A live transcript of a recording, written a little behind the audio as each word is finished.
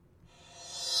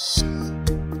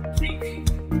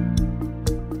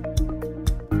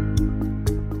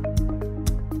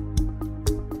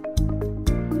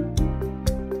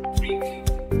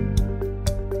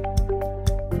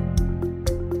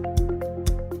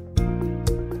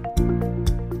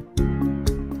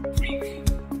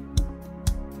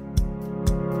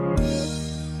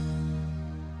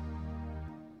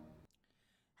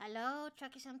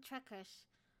Trekkers.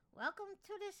 Welcome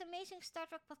to this amazing Star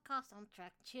Trek podcast on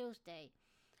Trek Tuesday.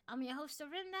 I'm your host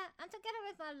Dorinda, and together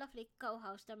with my lovely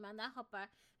co-host Amanda Hopper,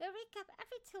 we'll recap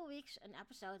every 2 weeks an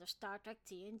episode of Star Trek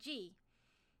TNG.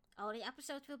 All the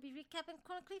episodes will be recapping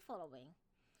chronically following.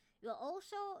 We'll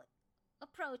also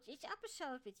approach each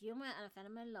episode with humor and a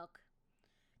venom look.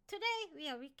 Today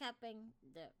we are recapping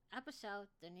the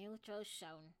episode The Neutral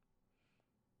Zone.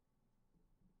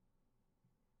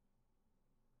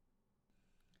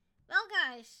 Well,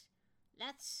 guys,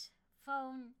 let's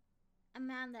phone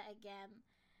Amanda again.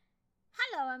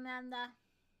 Hello, Amanda.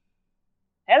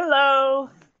 Hello.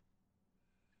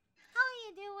 How are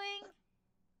you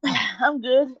doing? I'm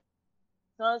good.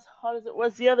 It's not as hot as it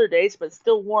was the other days, but it's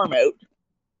still warm out.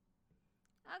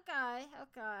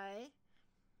 Okay.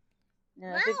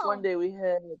 Yeah, I think one Well, day we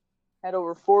had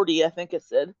over 40, I think it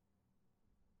said.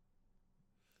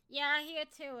 yeah, here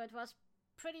too. It was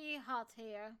pretty hot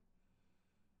here.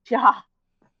 Yeah.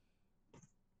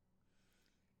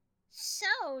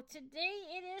 So, today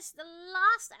it is the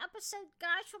last episode,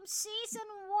 guys, from season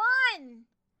 1.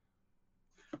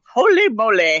 Holy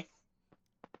moly.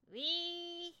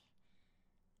 We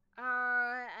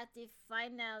are at the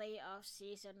finale of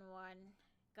season 1.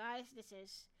 Guys, this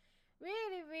is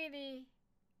really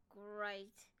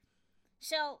great.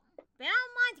 So, bear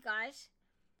in mind, guys,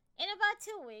 in about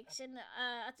 2 weeks,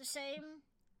 at the same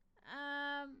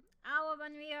hour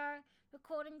when we are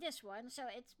recording this one, so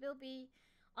it will be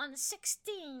on the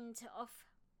 16th of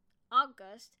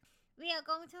August, we are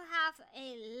going to have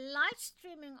a live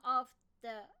streaming of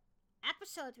the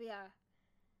episode we are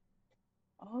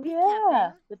Oh, recapping.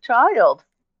 yeah. The child.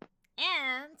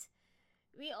 And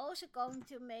we also going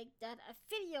to make that a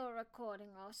video recording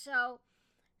also.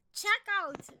 Check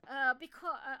out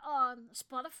on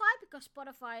Spotify, because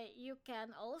Spotify you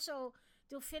can also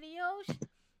do videos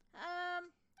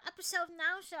episode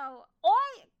now, so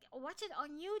or watch it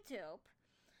on YouTube.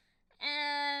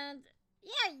 And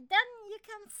yeah, then you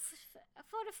can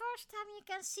for the first time you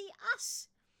can see us,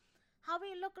 how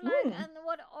we look like, and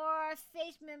what our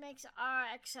face mimics are,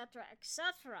 etc.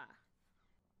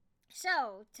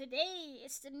 So, today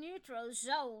is the neutral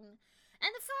zone.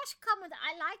 And the first comment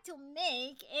I like to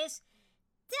make is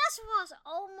this was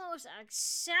almost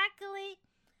exactly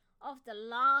of the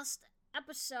last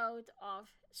episode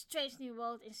of Strange New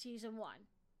World in season 1.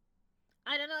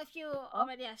 I don't know if you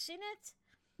already have seen it,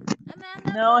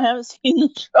 Amanda. No, I haven't seen the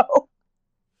show.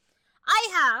 I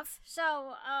have.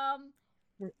 So,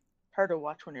 It's hard to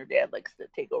watch when your dad likes to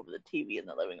take over the TV in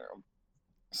the living room.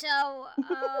 So,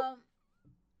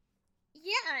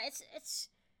 yeah, it's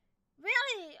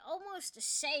really almost the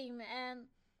same, and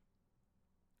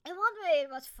in one way it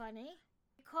was funny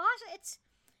because it's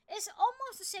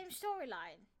almost the same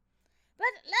storyline.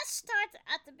 But let's start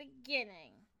at the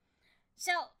beginning.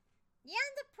 So the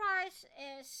Enterprise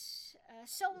is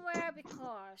somewhere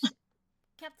because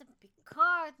Captain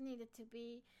Picard needed to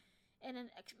be in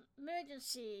an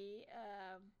emergency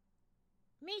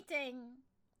meeting,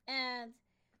 and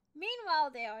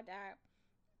meanwhile they are there.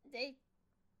 They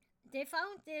they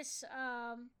found this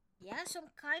some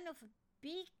kind of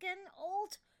beacon,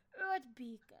 old Earth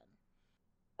beacon.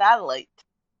 Satellite.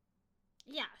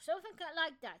 Yeah, something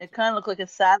like that. It kind of looked like a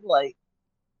satellite.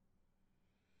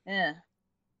 Yeah.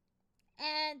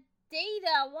 And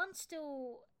Data wants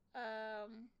to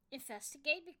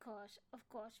investigate because, of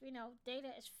course, we know Data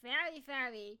is very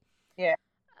Yeah.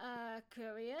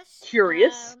 curious.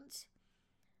 Curious. And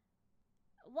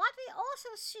what we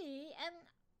also see, and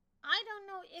I don't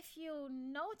know if you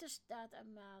noticed that,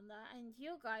 Amanda, and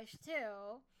you guys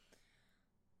too,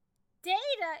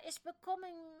 Data is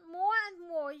becoming more and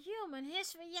more human.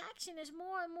 His reaction is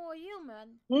more and more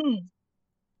human.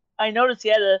 I noticed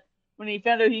when he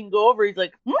found out he can go over, he's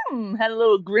like, had a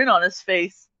little grin on his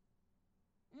face.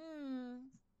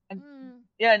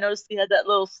 Yeah, I noticed he had that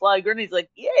little sly grin. He's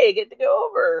like, yay, I get to go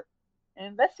over and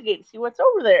investigate and see what's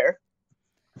over there.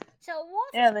 So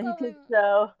Worf and then he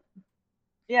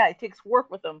takes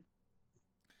Worf with him.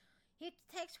 He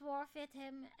takes Worf with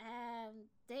him, and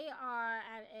they are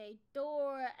at a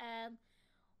door, and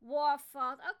Worf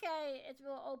thought, okay, it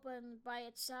will open by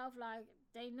itself, like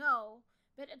they know,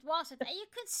 but it wasn't. And you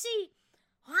could see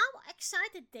how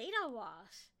excited Data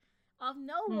was.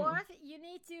 Worf, you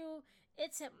need to.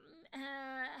 It's a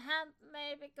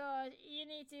handmade because you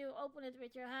need to open it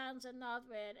with your hands and not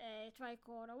with a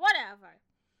tricorder, whatever.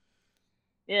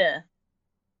 Yeah.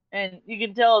 And you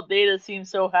can tell Data seems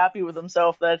so happy with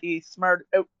himself that he kind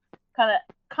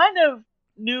of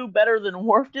knew better than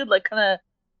Worf did, like kind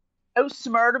of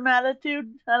outsmart him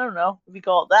attitude. I don't know if you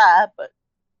call it that, but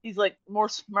he's like more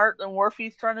smart than Worf.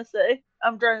 I'm trying to say.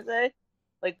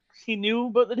 Like he knew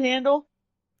about the handle,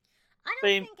 I but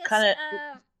don't he think it's kind of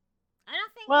I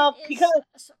don't think it well, he kind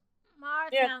is of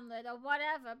smart yeah. handed or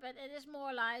whatever, but it is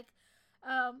more like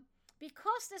um,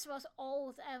 because this was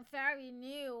old and very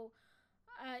new,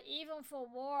 even for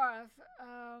Worf,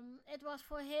 it was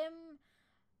for him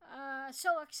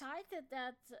so excited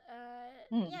that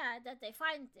Hmm, yeah that they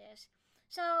find this.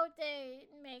 So they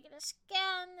make a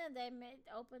scan and they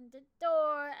open the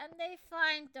door and they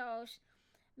find those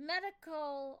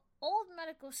old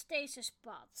medical stasis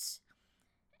pods,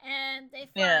 and they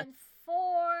yeah, find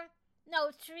four,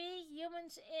 no, three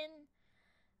humans in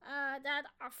that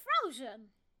are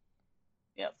frozen.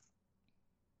 yep.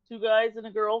 Two guys and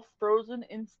a girl frozen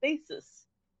in stasis.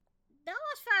 That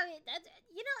was very. That,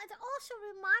 it also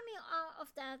reminded me of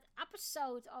that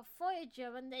episode of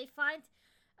Voyager when they find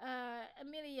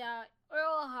Amelia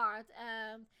Earhart,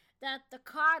 and that the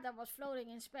car that was floating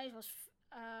in space was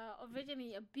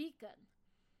originally a beacon.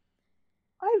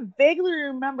 I vaguely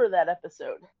remember that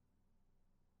episode.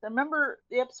 I remember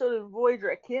the episode of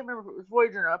Voyager. I can't remember if it was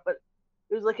Voyager or not, but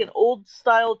it was like an old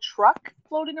style truck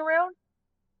floating around.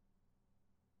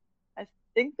 I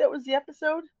think that was the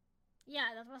episode.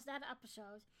 Yeah, that was that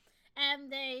episode,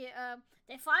 and they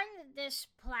find this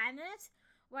planet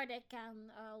where they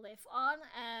can live on,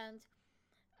 and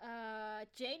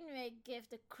Janeway gives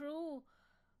the crew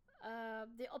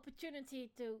the opportunity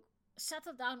to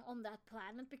settle down on that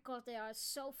planet because they are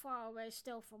so far away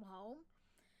still from home.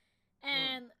 Mm.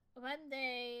 And when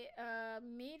they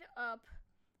meet up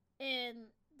in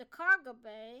the cargo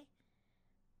bay,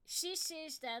 she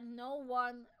sees that no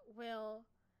one will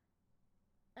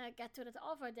get to that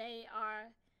offer. They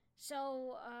are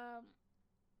so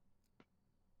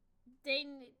they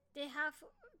they have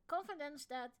confidence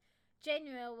that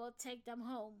Janeway will take them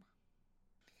home.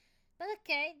 But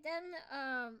okay,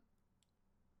 then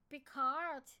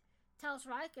Picard tells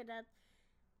Riker that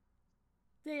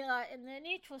they are in the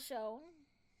neutral zone,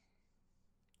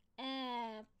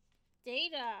 and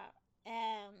Data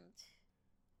and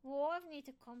Worf need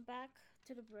to come back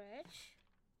to the bridge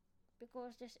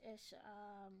because this is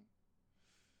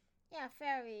yeah,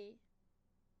 very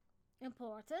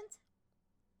important.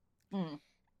 Mm.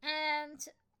 And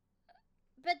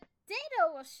but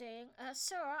Data was saying,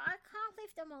 "Sir, I can't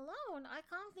leave them alone. I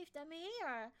can't leave them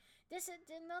here. This is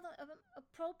not an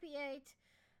appropriate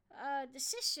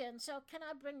decision. So can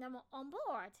I bring them on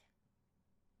board?"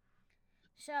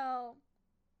 So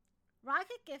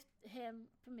Riker gives him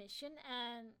permission,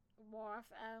 and Worf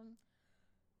and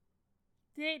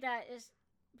Data is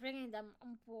bringing them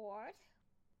on board,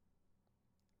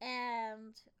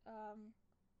 and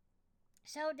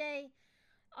so they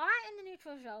are in the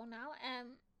neutral zone now,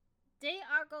 and they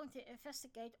are going to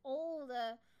investigate all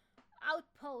the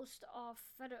outposts of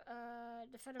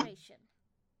the Federation.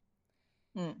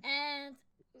 Mm. And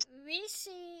we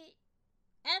see,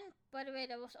 and by the way,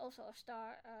 there was also a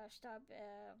star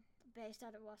base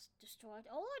that was destroyed.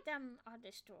 All of them are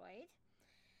destroyed,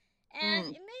 and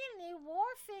Mm. immediately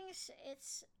War thinks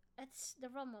it's the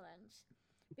Romulans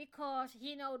because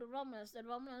he know the Romulans. The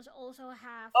Romulans also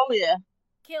have Oh yeah,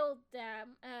 killed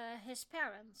them, his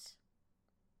parents.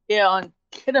 yeah. On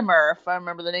Kittimer, if I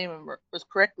remember the name of it was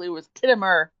correctly, was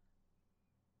Kittimer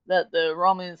that the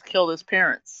Romulans killed his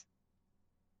parents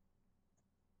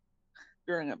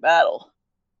during a battle.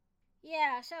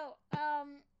 Yeah, so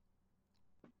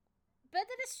but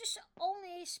it is just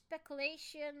only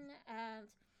speculation, and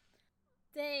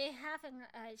they having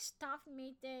a staff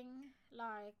meeting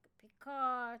like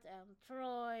Picard and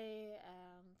Troy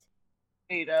and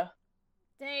Ada.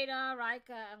 Data,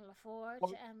 Riker and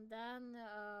LaForge, and then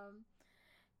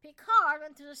Picard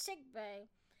went to the sick bay,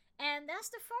 and that's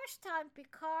the first time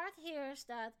Picard hears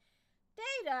that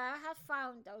Data had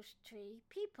found those three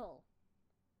people.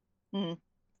 Mm.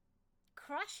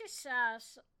 Crushes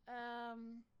says, I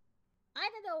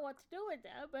don't know what to do with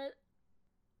them, but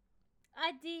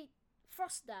I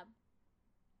defrost them.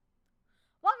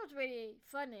 What was really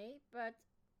funny, but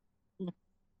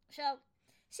so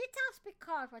she tells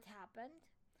Picard what happened,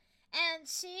 and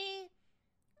she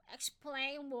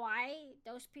explained why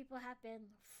those people have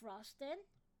been frosted,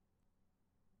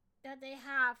 that they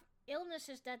have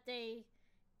illnesses that they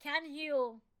can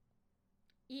heal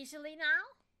easily now.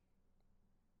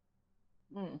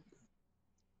 Mm.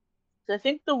 So I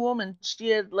think the woman she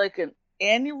had like an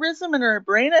aneurysm in her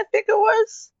brain. I think it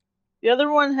was. The other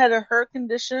one had a heart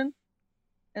condition,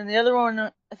 and the other one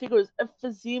I think it was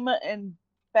emphysema and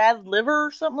bad liver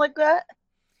or something like that.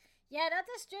 Yeah, that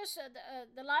is just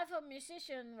the life of a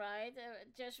musician, right?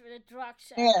 Just with the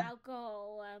drugs and Yeah,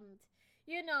 alcohol, and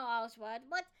you know, I was what.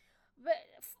 But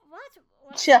what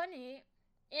was yeah. funny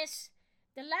is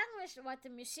the language what the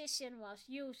musician was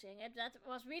using, that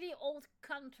was really old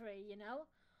country, you know.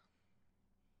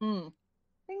 Hmm.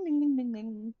 Ding ding ding ding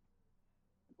ding.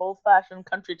 Old fashioned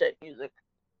country type music.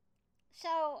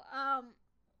 So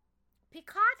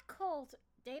Picard called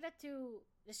Data to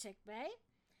the sick bay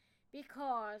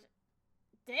because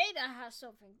Data has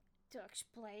something to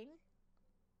explain,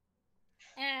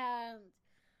 and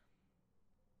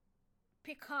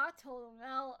Picard told him,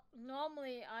 "Well,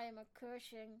 normally I am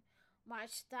encouraging my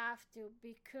staff to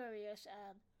be curious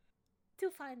and to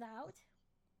find out,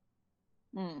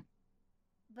 Hmm.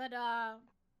 but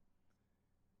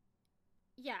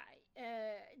yeah,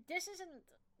 this isn't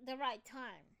the right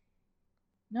time."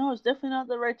 No, it's definitely not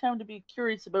the right time to be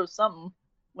curious about something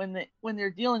when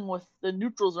they're dealing with the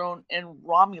neutral zone and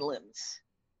Romulans.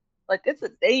 Like it's a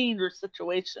dangerous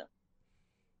situation.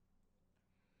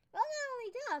 Well, not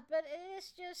only that, but it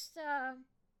is just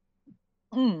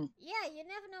Hmm. yeah, you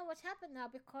never know what's happened now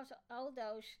because all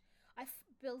those.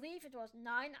 Believe it was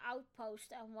 9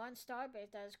 outposts and 1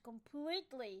 starbase that is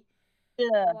completely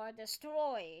Yeah. were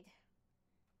destroyed.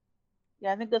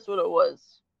 Yeah, I think that's what it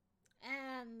was.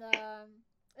 And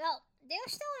well, they're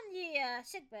still in the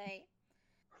sick bay.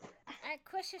 And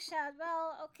Christian said,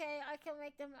 "Well, okay, I can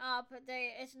wake them up. But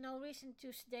there is no reason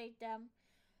to sedate them."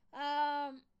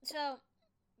 So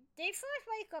they first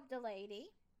wake up the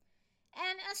lady,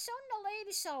 and as soon the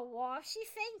lady saw War, she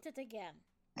fainted again.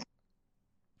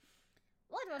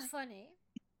 What was funny?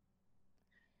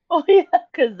 Oh yeah,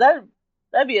 because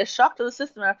that'd be a shock to the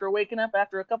system after waking up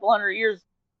after a couple hundred years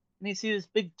and you see this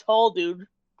big tall dude.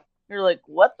 You're like,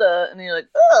 what the? And you're like,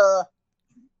 ugh,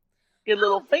 get a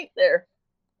little Oh, faint there.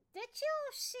 did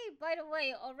you see? By the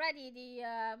way, already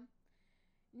the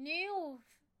new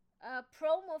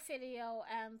promo video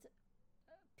and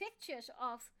pictures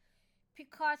of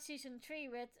Picard season 3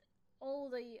 with all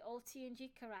the old TNG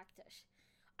characters.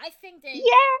 I think they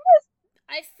Yeah,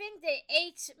 I think they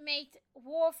age made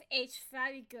Worf age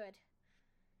very good.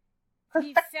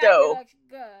 He very perfecto. looks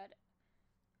good.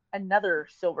 Another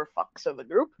silver fox of the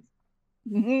group.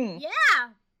 Hmm.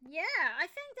 Yeah, yeah. I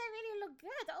think they really look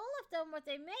good. All of them, what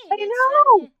they I made, it's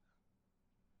know, very.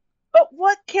 but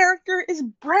what character is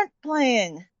Brent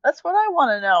playing? That's what I want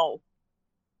to know.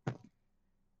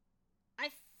 I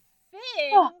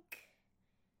Oh, think.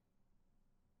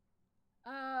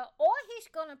 Or he's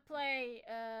gonna play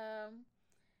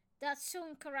that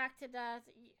soon character that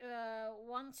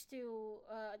wants to.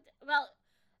 Well,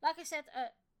 like I said,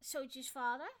 Soji's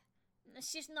father.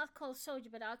 She's not called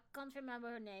Soji, but I can't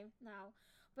remember her name now.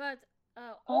 But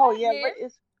or oh yeah, him. what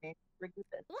is his name? Forget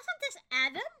it. Wasn't this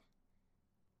Adam?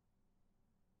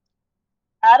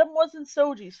 Adam wasn't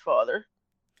Soji's father.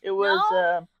 It No,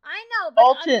 was I know, but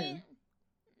I mean, Alton.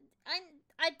 I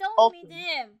I don't mean Alton.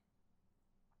 him.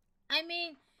 I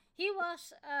mean, he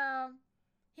was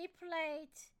he played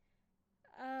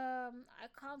I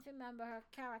can't remember her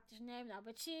character's name now,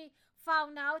 but she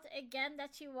found out again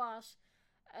that she was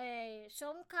a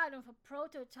some kind of a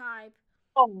prototype.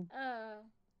 Oh, Uh,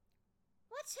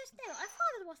 what's his name? I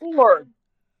thought it was Core. Adam.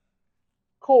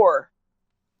 Core.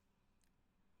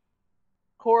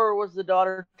 Core was the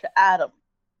daughter to Adam.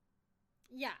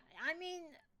 Yeah, I mean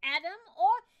Adam,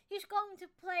 or he's going to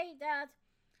play that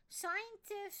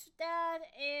scientist that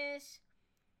is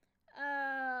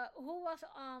who was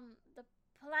on the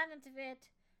planet with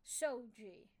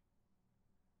Soji.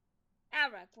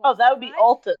 Eric Oh, was that that would be right?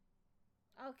 Alton.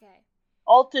 Okay,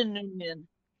 Alton Noonan.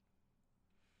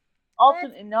 but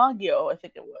Alton Inagio, I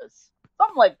think it was.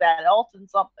 Something like that. Alton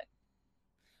something.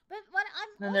 what I'm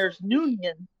And then also there's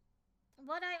Noonan.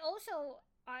 what I also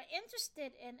are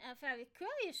interested in and very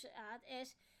curious at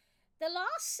is the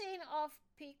last scene of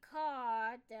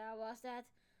Picard. There was that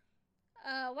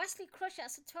Wesley Crusher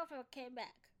as a turtle came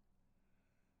back.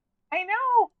 I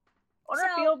know. I wonder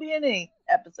if So he'll be in any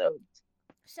episodes.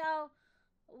 so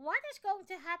what is going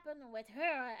to happen with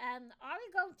her, and are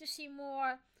we going to see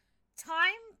more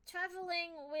time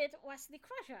traveling with Wesley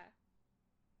Crusher?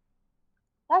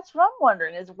 That's what I'm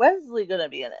wondering. Is Wesley going to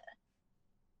be in it?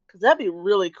 Because that'd be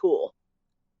really cool.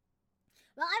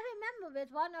 Well, I remember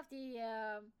with one of the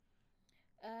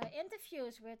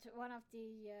interviews with one of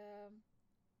the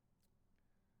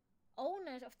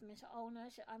owners of the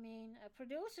owners, I mean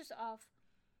producers of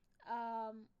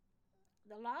um,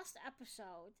 the last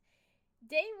episode,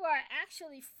 they were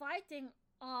actually fighting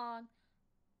on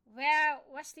where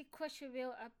Wesley Crusher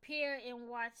will appear in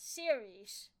what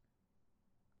series.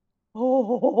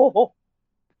 Oh,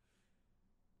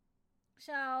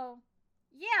 So,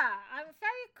 yeah, I'm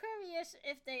very curious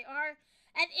if they are,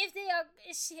 and if they are,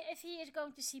 if he is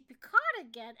going to see Picard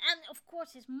again, and of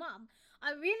course his mom.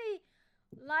 I really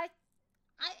like.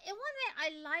 in one way, I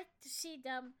like to see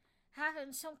them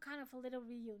having some kind of a little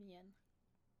reunion.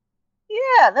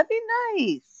 Yeah, that'd be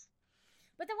nice.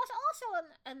 But there was also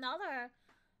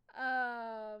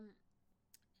um,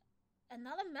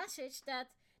 another message that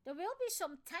there will be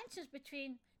some tensions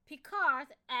between Picard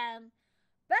and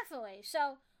Beverly.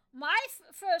 So my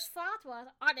first thought was,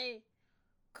 are they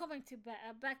coming to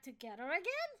back together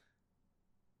again?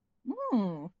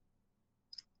 Hmm,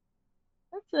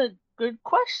 that's a good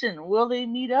question. Will they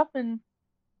meet up and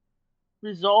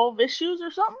resolve issues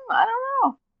or something? I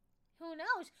don't Who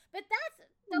knows? But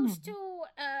know. those two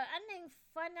ending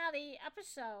finale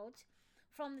episodes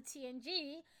from the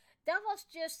TNG, that was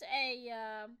just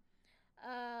a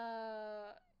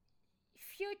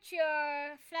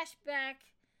future flashback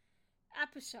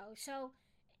episode. So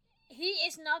he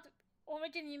is not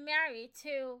originally married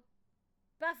to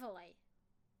Beverly.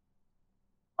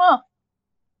 Huh.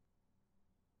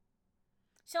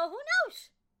 So who knows?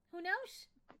 Who knows?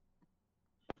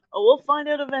 Oh, we'll find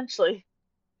out eventually.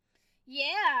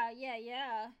 Yeah.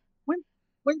 When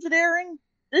when's it airing?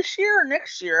 This year or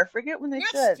next year? I forget when they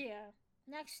Next said. year.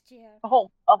 Next year. Oh,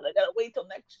 oh, I gotta wait till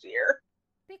next year.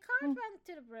 Picard Hmm. went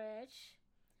to the bridge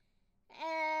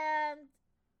and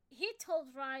he told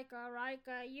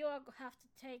Riker, you have to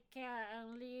take care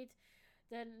and lead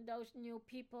those new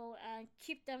people and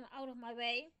keep them out of my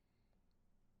way.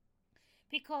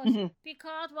 Because Mhm.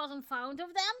 Picard wasn't fond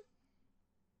of them.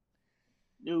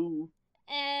 No.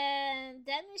 And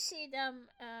then we see them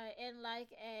in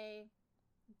like a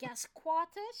guest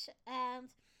quarters, and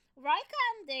Riker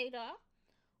and Data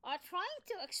are trying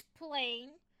to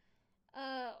explain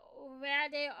uh, where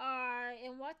they are,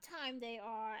 in what time they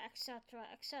are, etc.,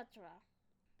 etc.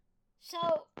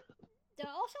 So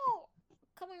they're also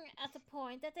coming at the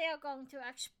point that they are going to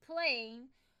explain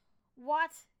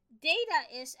what data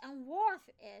is and worth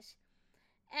is.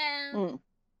 And Mm.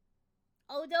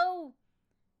 although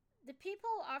the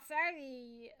people are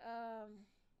very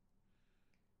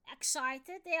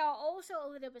excited, they are also a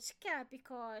little bit scared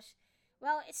because,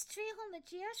 well, it's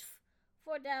 300 years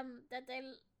for them that they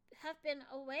have been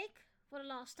awake for the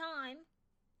last time.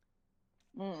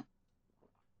 Mm.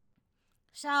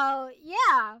 So,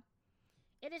 yeah,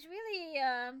 it is really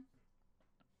a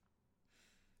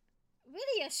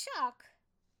shock.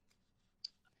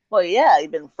 Well, yeah,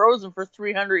 you've been frozen for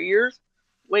 300 years.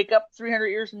 Wake up 300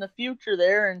 years in the future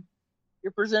there, and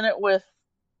you're presented with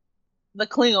the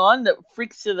Klingon that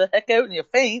freaks you the heck out and you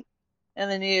faint. And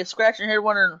then you scratch your head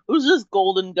wondering, who's this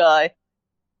golden guy?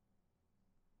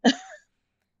 I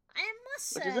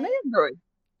must Which is an say, android.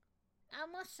 I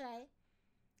must say,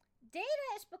 Data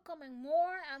is becoming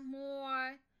more and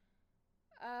more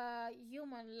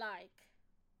human-like.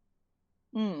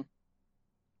 Mm.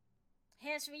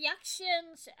 His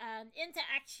reactions and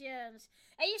interactions,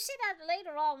 and you see that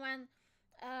later on when,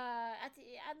 at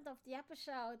the end of the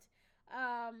episode,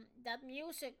 that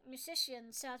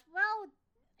musician says, "Well,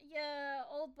 yeah,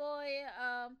 old boy,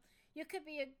 you could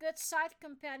be a good side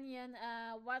companion.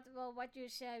 What you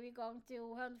say? We're going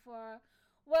to hunt for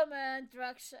women,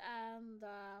 drugs, and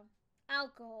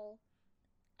alcohol."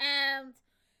 And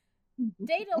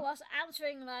Data was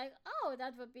answering like, "Oh,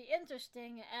 that would be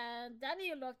interesting." And then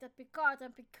he looked at Picard,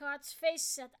 and Picard's face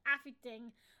said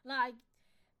everything. Like,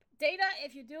 "Data,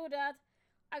 if you do that,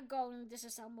 I'm going to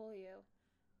disassemble you."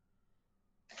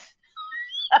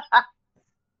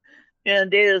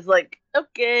 And Data's like,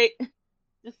 okay,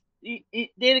 just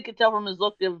Data can tell from his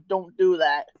look of don't do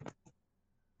that.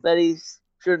 That he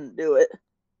shouldn't do it.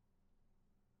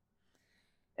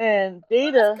 And Well,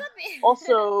 it Data could be.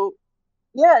 also,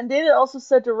 yeah, and Data also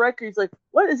said to Riker, he's like,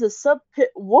 what is a sub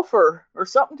pit woofer or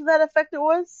something to that effect? It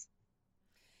was.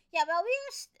 Yeah, but we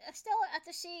are still at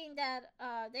the scene that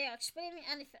they are explaining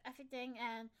everything,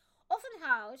 and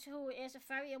Offenhouse, who is a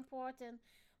very important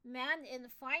man in the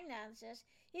finances,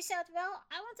 he said, "Well,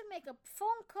 I want to make a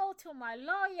phone call to my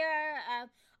lawyer, and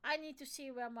I need to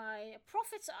see where my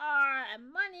profits are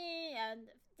and money and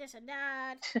this and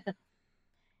that."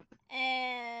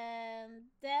 And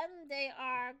then they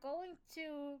are going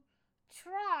to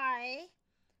try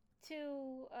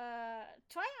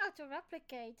try out the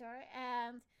replicator,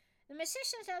 and the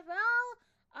musician said, "Well,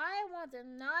 I want a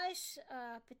nice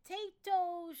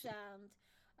potatoes and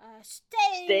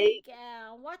Steak. steak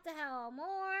and what the hell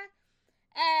more."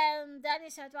 And then he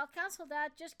said, "Well, cancel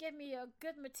that. Just give me a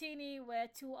good martini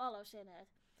with 2 olives in it."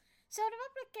 So the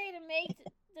replicator made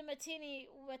the martini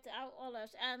without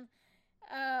olives, and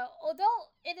although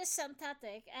it is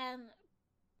synthetic and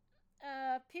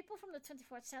people from the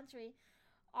 24th century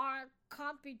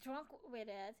can't be drunk with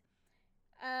it.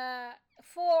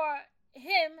 For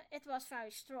him, it was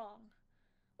very strong.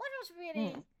 what was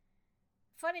Mm. really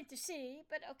funny to see,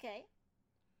 but okay.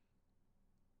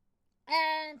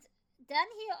 And then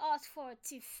he asked for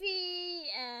TV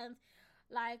and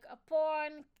like a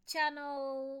porn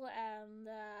channel, and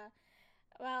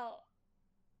well,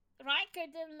 Riker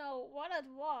didn't know what it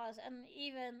was, and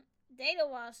even Data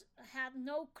was had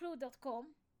no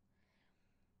clue.com.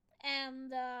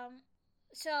 And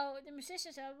so the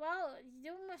musician said, "Well,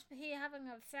 you must be having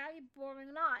a very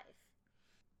boring life."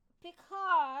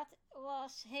 Picard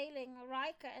was hailing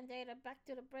Riker and Data back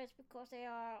to the bridge because they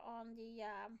are on the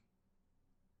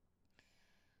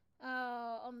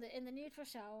in the neutral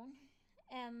zone,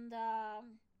 and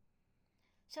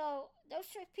so those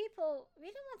three people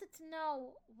really wanted to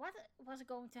know what was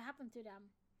going to happen to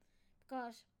them,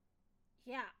 because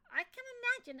yeah, I can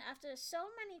imagine after so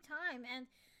many time, and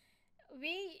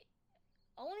we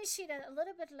only see that a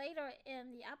little bit later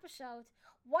in the episode,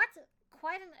 what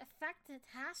quite an effect it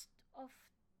has of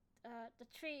the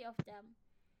three of them.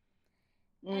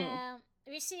 Mm. And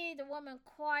we see the woman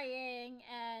crying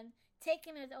and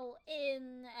taking it all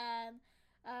in, and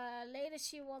later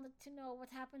she wanted to know what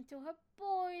happened to her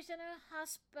boys and her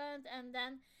husband, and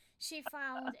then she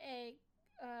found a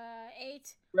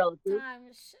eight Relative.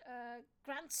 times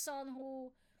grandson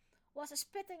who was a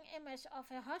spitting image of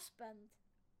her husband.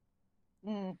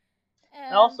 Mm.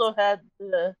 And And also had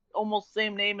the almost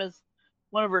same name as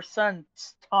one of her sons,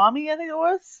 Tommy, I think it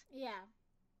was. yeah,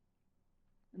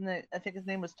 And I think his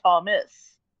name was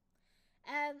Thomas.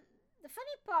 and the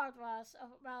funny part was,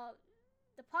 well,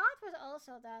 the part was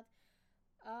also that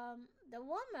the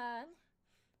woman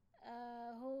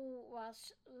who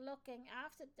was looking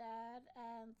after that,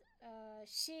 and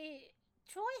she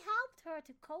Troy helped her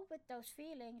to cope with those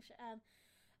feelings, and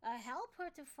help her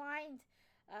to find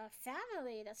a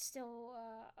family that still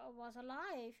was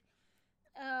alive.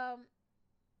 Um,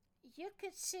 you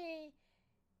could see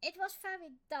it was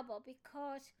very double,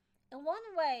 because in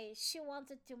one way she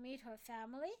wanted to meet her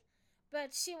family,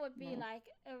 but she would be Mm. like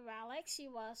a relic. She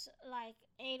was like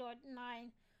 8 or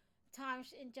 9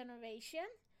 times in generation.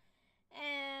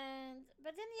 And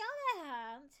but on the other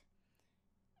hand,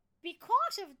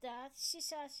 because of that, she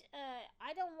says,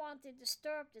 I don't want to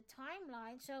disturb the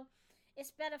timeline, so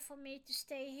it's better for me to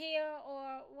stay here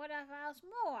or whatever else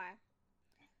more.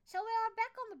 So we are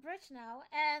back on the bridge now,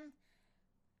 and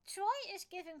Troy is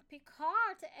giving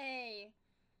Picard a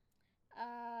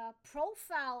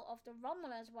profile of the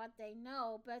Romulans, what they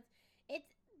know, but it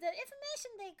the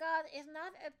information they got is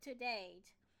not up to date,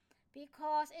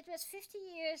 because it was 50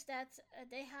 years that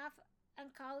they have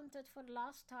encountered for the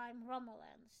last time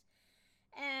Romulans.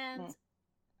 And Mm.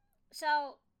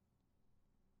 so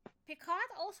Picard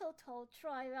also told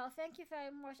Troy, well, thank you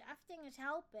very much, everything is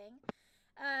helping.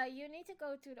 You need to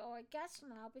go to the Orgas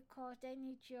now because they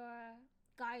need your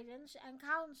guidance and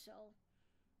counsel.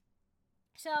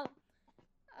 So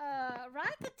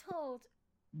Riker told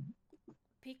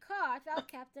Picard, well,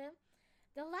 Captain,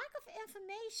 the lack of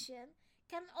information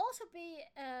can also be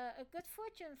a good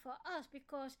fortune for us,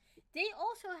 because they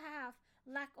also have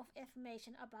lack of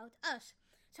information about us.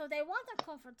 So they want a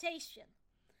confrontation.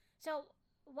 So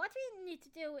what we need to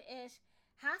do is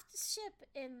have the ship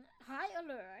in high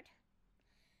alert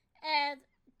and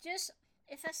just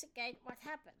investigate what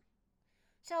happened.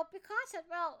 So Picard said,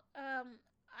 well,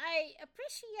 I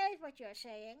appreciate what you're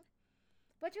saying,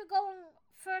 but we're going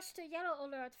first to yellow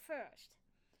alert first,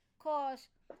 because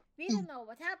we don't know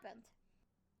what happened.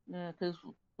 Yeah, because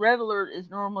Red Alert is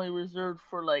normally reserved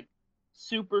for like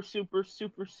super, super,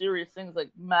 super serious things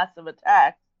like massive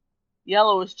attacks.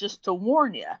 Yellow is just to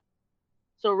warn you.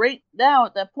 So right now,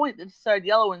 at that point, they decide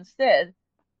Yellow instead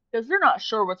because they're not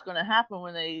sure what's going to happen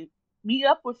when they meet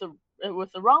up with the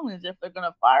Romulans, if they're going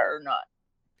to fire or not.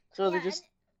 So they Yeah, and just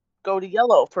go to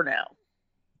Yellow for now.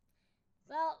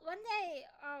 well, when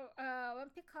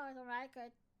Picard and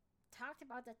Riker talked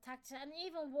about the tactics, and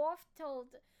even Worf told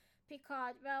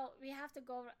Picard, well, we have to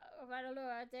go red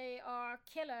alert. They are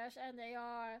killers, and they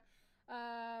are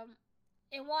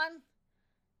in one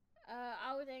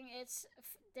outing.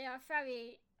 They are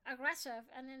very aggressive,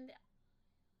 and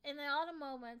in another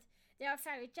moment they are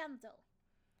very gentle.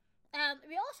 And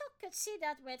we also could see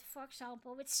that with, for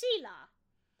example, with Sheila.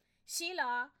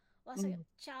 Sheila was a Mm.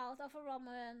 child of a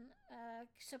Roman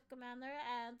subcommander,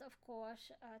 and of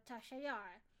course Tasha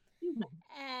Yar.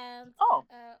 And Oh.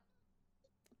 uh,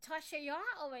 Tasha Yar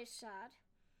always said,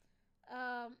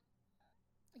 um,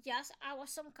 "Yes, I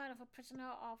was some kind of a prisoner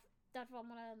of that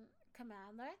Romulan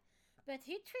commander, but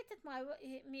he treated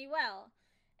me well,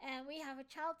 and we have a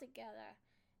child together,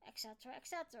 etc.,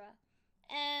 etc."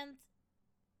 And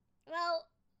well,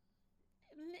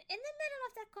 in the middle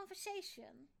of that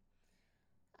conversation,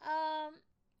 um,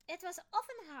 it was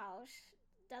Offenhouse,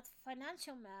 that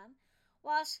financial man,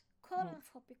 was calling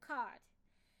for Picard.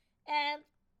 And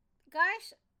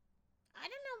guys, I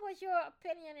don't know what your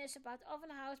opinion is about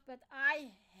Offenhouse, but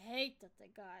I hated the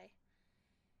guy.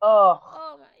 Oh,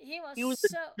 Oh, he was he was a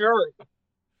so, jerk.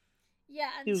 yeah,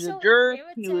 He and was a so jerk.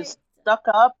 He irritated. was stuck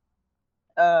up,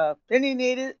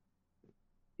 opinionated.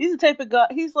 He's the type of guy.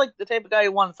 He's like the type of guy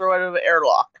you want to throw out of an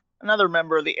airlock. Another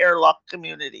member of the airlock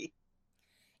community,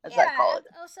 as I Yeah, call and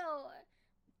it. also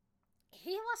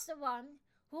he was the one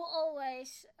who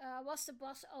always was the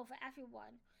boss over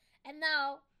everyone, and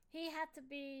now he had to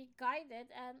be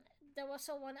guided, and there was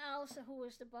someone else who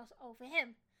was the boss over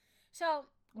him. So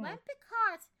when Hmm.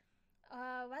 Picard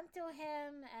went to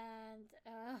him,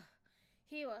 and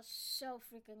he was so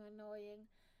freaking annoying.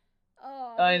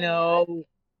 Oh, I really? know.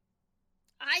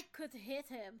 I could hit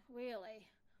him, really.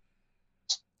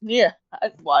 Yeah.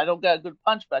 Well, I don't got a good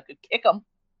punch, but I could kick him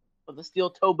with a steel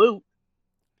toe boot.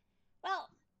 Well,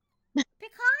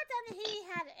 Picard and he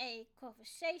had a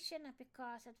conversation, and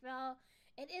Picard said, well,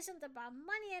 it isn't about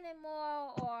money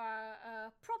anymore,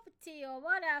 or property, or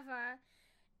whatever.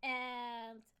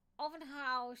 And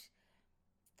Offenhouse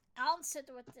answered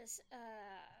with this,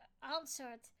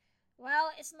 answered,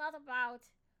 well, it's not about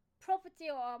property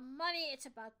or money, it's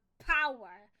about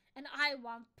power. And I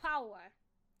want power.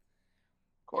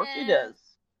 Of course he And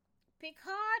does.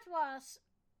 Picard was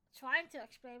trying to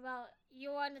explain, well,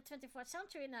 you are in the 24th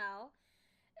century now.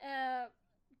 uh,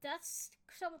 that's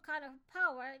some kind of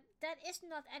power that is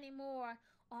not anymore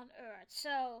on Earth.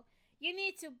 So you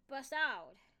need to bust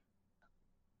out.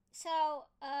 So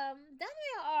then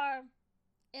we are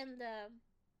in the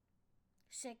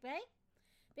sick bay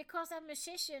because that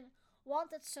musician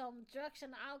wanted some drugs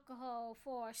and alcohol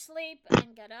for sleep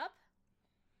and get up.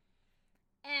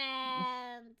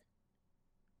 And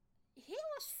he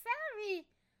was very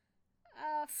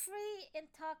free in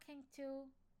talking to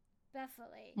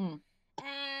Beverly. Hmm.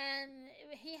 And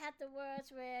he had the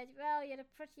words with, well, you're the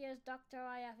prettiest doctor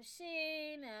I ever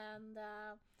seen, and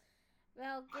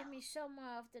well, give me some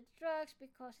of the drugs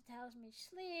because it helps me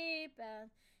sleep. And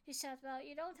he said, well,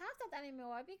 you don't have that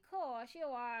anymore because you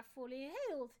are fully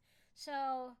healed,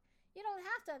 so you don't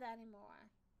have that anymore.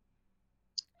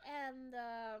 And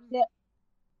Yeah.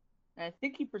 And I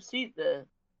think he proceeded to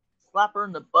slap her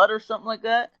in the butt or something like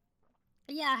that.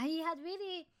 yeah, he had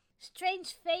really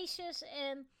strange faces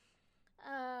in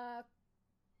uh,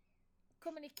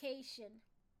 communication,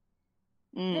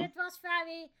 but Mm. it was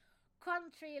very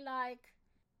country like.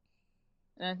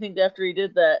 And I think after he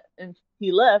did that and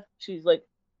he left, she's like,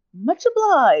 much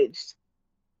obliged.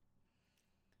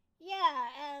 Yeah,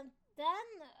 and then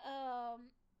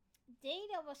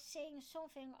Data was saying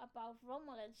something about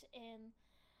Romulans in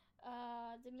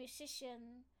the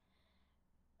musician,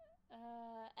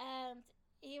 and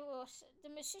the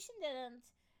musician didn't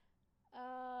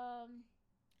um,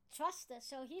 trust it,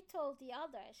 so he told the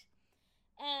others.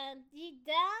 And the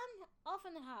damn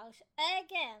Offenhouse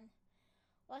again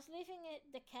was leaving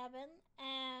the cabin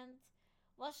and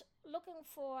was looking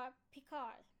for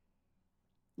Picard.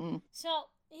 Mm. So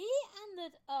he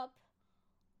ended up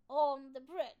on the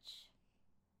bridge,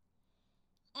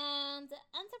 and the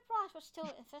Enterprise was still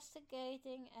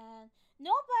investigating, and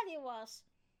nobody was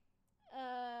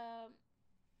uh,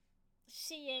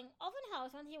 seeing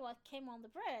Offenhouse when came on the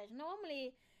bridge.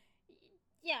 Normally,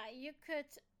 yeah, you could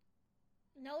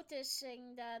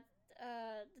noticing that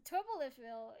the turbolift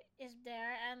wheel is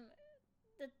there and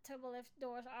the turbolift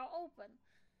doors are open.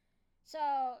 So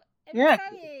it was Yeah,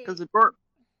 very, because the door.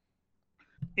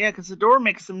 Yeah, because the door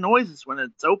makes some noises when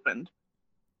it's opened.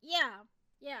 yeah,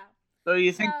 yeah. So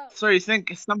you So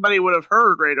think, somebody would have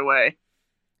heard right away.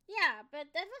 yeah, but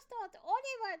that was not. Or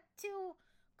they were too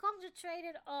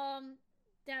concentrated on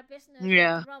their business with the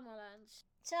Yeah, Romulans.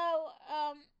 So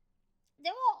they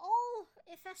will all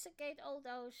investigate all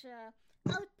those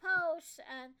outposts,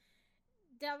 and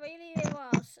there really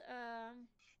was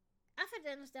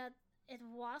evidence that it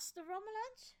was the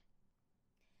Romulans.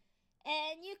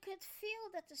 And you could feel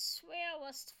that the sphere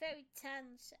was very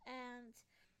tense, and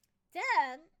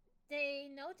then they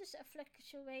noticed a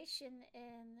fluctuation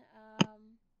in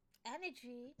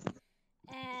energy.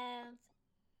 And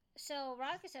so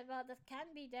Riker said, well, that can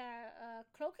be their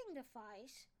cloaking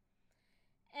device.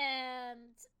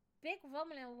 And big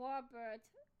Romulan warbird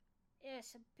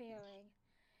is appearing.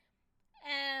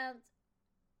 And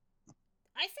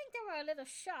I think they were a little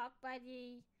shocked by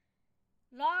the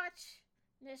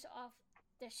largeness of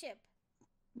the ship.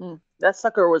 that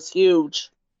sucker was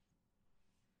huge,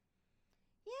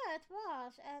 Yeah, it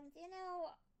was. And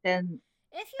and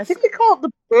if I you've think they seen call it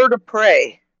the bird of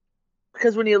prey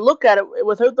because when you look at it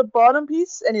without the bottom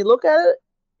piece and you look at it,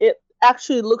 it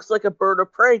actually looks like a bird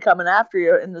of prey coming after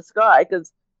you in the sky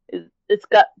because it's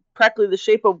got practically the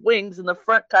shape of wings, and the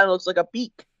front kind of looks like a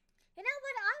beak. You know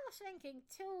what I was thinking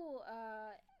too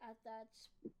at that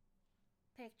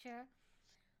picture?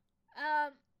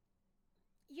 Um,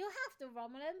 you have the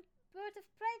Romulan bird of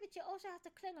prey, but you also have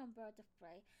the Klingon bird of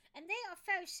prey, and they are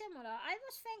very similar. I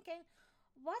was thinking,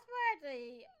 what were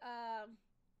the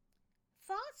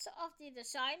thoughts of the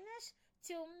designers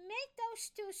to make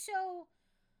those two so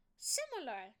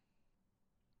similar?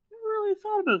 Never really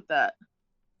thought about that.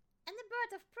 And the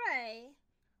bird of prey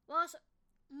was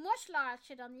much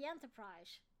larger than the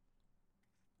Enterprise.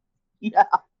 Yeah.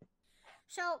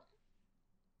 So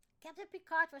Captain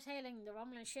Picard was hailing the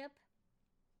Romulan ship,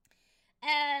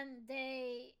 and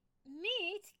they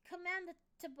meet Commander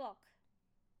Tabuk.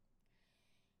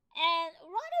 And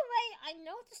right away, I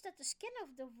noticed that the skin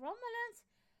of the Romulans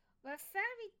were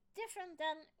very different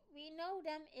than we know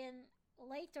them in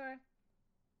later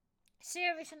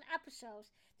series and episodes.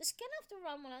 The skin of the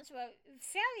Romulans were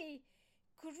very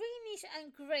greenish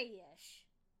and grayish.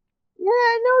 Yeah,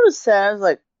 I noticed that. I was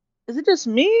like, is it just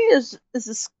me? Is the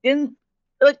skin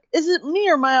like is it me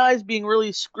or my eyes being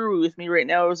really screwy with me right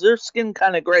now? Is their skin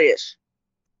kind of grayish?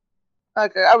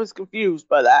 Like I was confused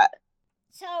by that.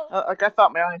 So, Like I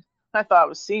thought I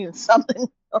was seeing something.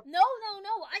 no, no,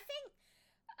 no. I think,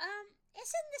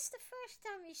 isn't this the first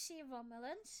time we see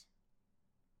Romulans?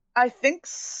 I think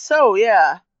so.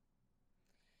 Yeah.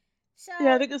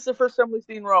 Yeah, I So, think it's the first time we've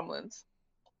seen Romulans.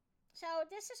 so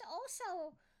this is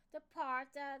also the part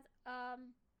that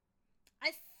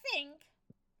I think.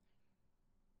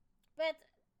 But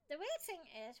the weird thing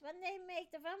is, when they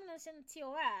make the Romulans in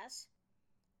TOS,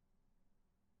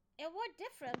 it was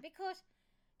different because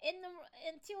in the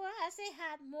in TOS they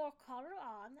had more color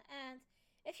on, and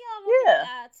if you are looking Yeah.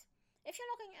 at if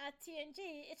you're looking at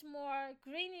TNG, it's more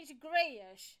greenish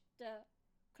grayish the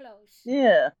clothes.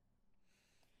 Yeah.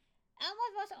 And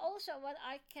what was also what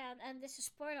I can, and this is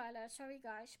spoiler alert, sorry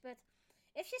guys, but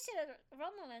if you see the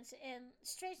Romulans in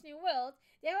Strange New World,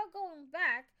 they are going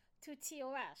back to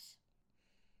TOS.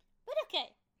 But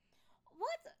okay,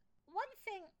 what one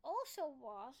thing also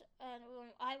was, and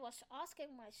I was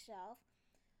asking myself,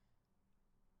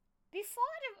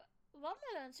 before the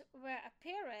Romulans were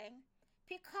appearing,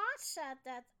 Picard said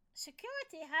that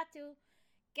security had to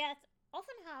get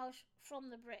Offenhouse from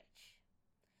the bridge.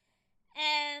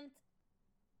 And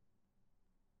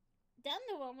then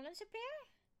the Romulans appear,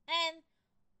 and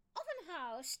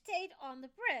Offenhouse stayed on the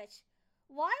bridge.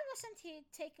 Why wasn't he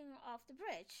taken off the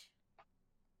bridge?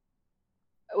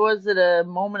 Was it a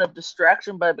moment of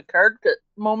distraction by Picard?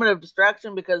 Moment of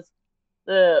distraction because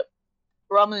the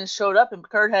Romulans showed up and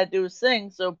Picard had to do his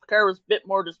thing, so Picard was a bit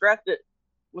more distracted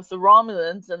with the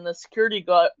Romulans, and the security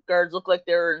guards looked like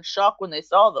they were in shock when they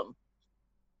saw them.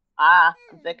 I'm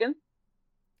Hmm, thinking.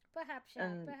 perhaps, yeah,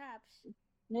 And perhaps.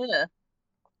 yeah.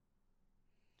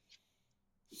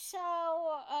 So,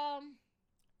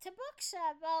 Tabuk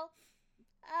said, well,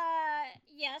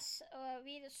 yes,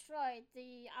 we destroyed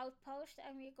the outpost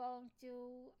and we're going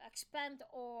to expand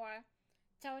our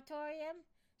territorium.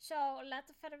 So let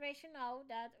the Federation know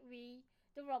that we,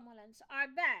 the Romulans, are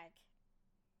back.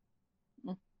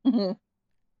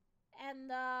 And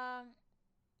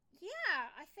yeah,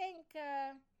 I think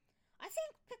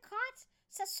Picard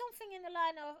said something in the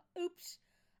line of, "Oops,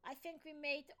 I think we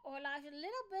made our lives a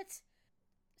little bit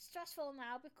stressful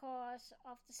now because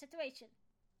of the situation."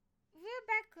 We're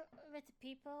back with the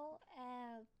people,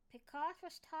 and Picard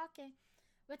was talking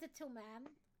with the two men,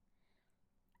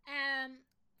 and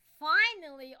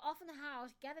finally,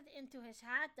 Offenhouse get it into his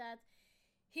head that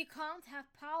he can't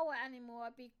have power anymore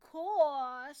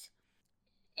because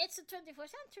it's the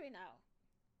 21st century now.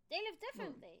 They live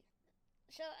differently.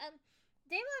 So,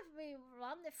 they will be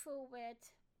rendezvous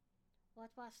with,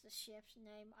 what was the ship's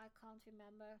name? I can't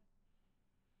remember.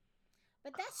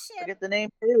 But Forget the name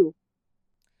too.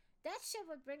 that ship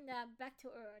would bring them back to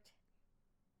Earth.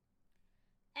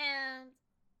 And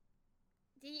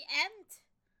the end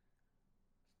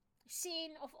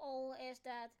scene of all is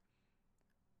that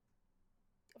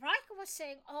Riker was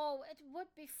saying, "Oh, it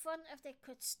would be fun if they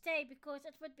could stay because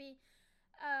it would be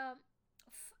um,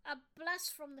 a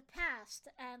blast from the past,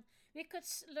 and we could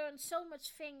learn so much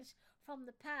things from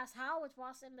the past, how it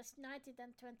was in the 19th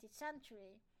and 20th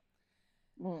century."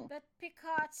 Mm. But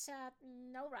Picard said,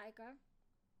 "No, Riker,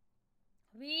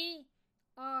 we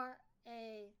are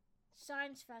a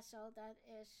science vessel that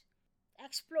is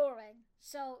exploring,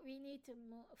 so we need to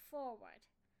move forward.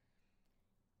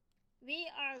 We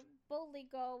are boldly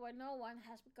go where no one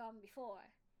has gone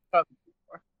before."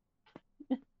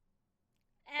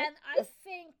 And I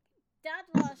think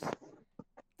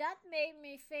that made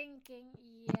me thinking,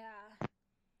 yeah,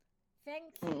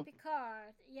 thank you,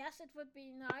 Picard. Yes, it would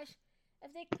be nice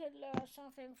if they could learn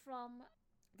something from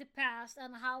the past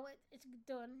and how it's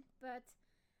done, but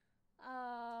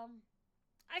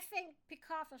I think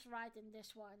Picard was right in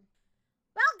this one.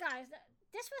 Well, guys,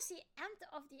 this was the end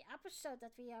of the episode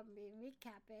that we have been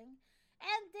recapping,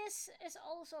 and this is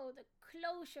also the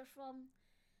closure from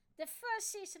the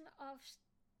first season of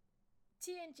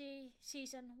TNG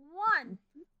season 1.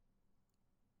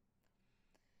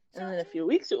 And in a few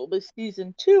weeks, it will be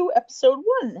season 2, episode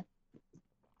 1.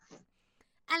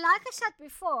 And like I said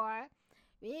before,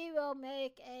 we will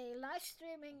make a live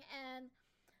streaming and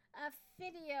a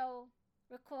video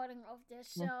recording of this.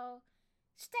 So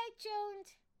stay tuned.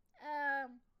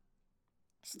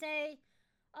 Stay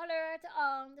alert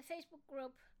on the Facebook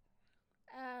group.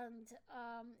 And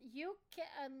you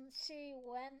can see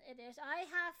when it is. I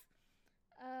have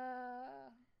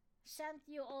sent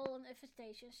you all an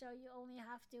invitation, so you only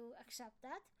have to accept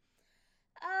that.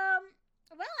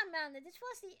 Well, Amanda, this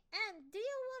was the end. Do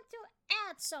you want to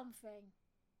add something?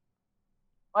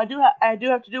 I do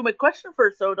have to do my question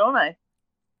first, though, don't I?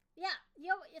 Yeah,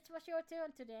 it was your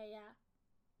turn today. Yeah.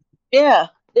 Yeah.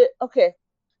 Okay.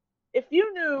 If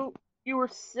you knew you were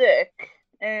sick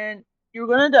and you were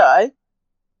gonna die,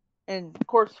 and of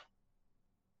course,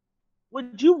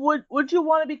 would you want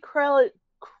to be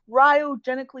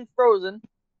cryogenically frozen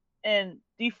and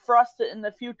defrosted in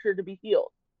the future to be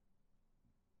healed?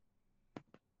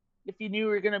 If you knew you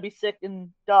were gonna be sick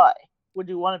and die, would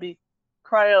you want to be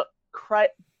cryo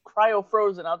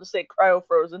frozen? I'll just say cryo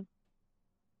frozen,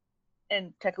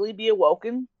 and technically be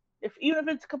awoken. Even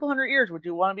if it's a couple hundred years, would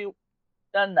you want to be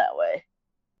done that way?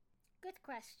 Good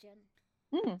question.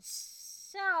 Hmm.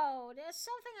 So, there's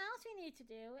something else we need to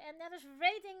do, and that is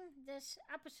rating this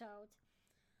episode.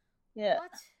 Yeah.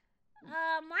 But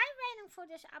my rating for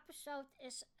this episode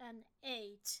is an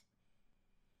 8.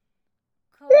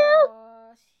 Yeah,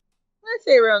 I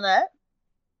say around that.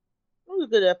 It was a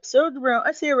good episode.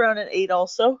 I say around an 8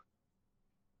 also.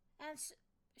 And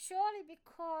surely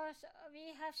because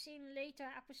we have seen later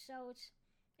episodes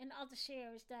in other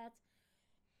series that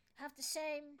have the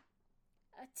same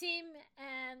team,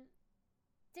 and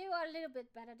they were a little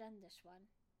bit better than this one.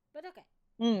 But okay.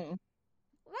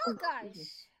 Well,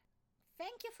 guys,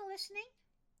 thank you for listening.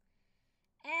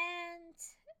 And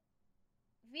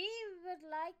we would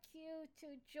like you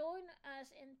to join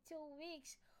us in 2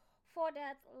 weeks for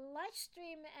that live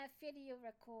stream and video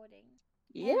recording.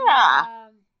 Yeah.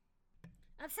 And,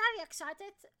 I'm very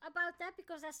excited about that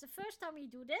because that's the first time we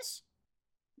do this.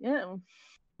 Yeah.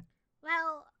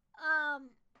 Well,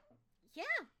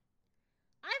 yeah.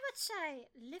 I would say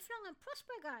live long and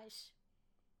prosper, guys.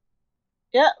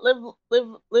 Yeah,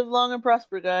 live long and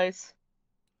prosper, guys.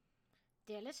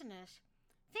 Dear listeners,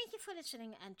 thank you for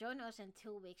listening and join us in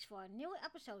 2 weeks for a new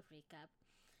episode recap.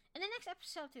 In the next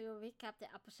episode, we will recap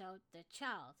the episode The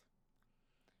Child.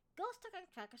 Girls Talking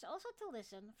Track is also to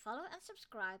listen, follow and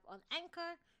subscribe on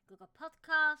Anchor, Google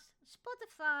Podcasts,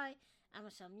 Spotify,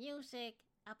 Amazon Music,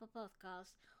 Apple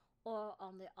Podcasts, or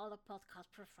on the other podcast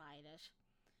providers.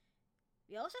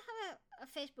 We also have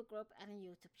a Facebook group and a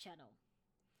YouTube channel.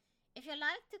 If you'd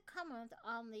like to comment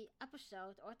on the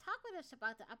episode or talk with us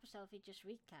about the episode we just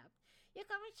recapped, you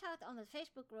can reach out on the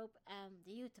Facebook group and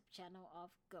the YouTube channel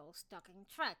of Girls Talking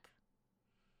Track.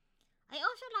 I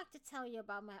also like to tell you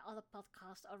about my other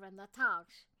podcast, Orenda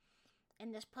Talks.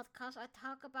 In this podcast, I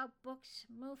talk about books,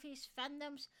 movies,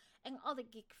 fandoms, and other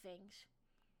geek things.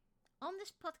 On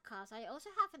this podcast, I also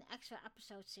have an extra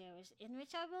episode series in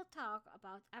which I will talk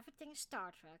about everything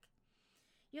Star Trek.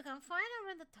 You can find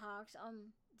Orenda Talks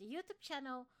on the YouTube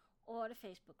channel or the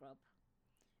Facebook group.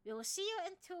 We will see you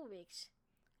in 2 weeks.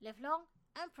 Live long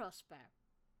and prosper.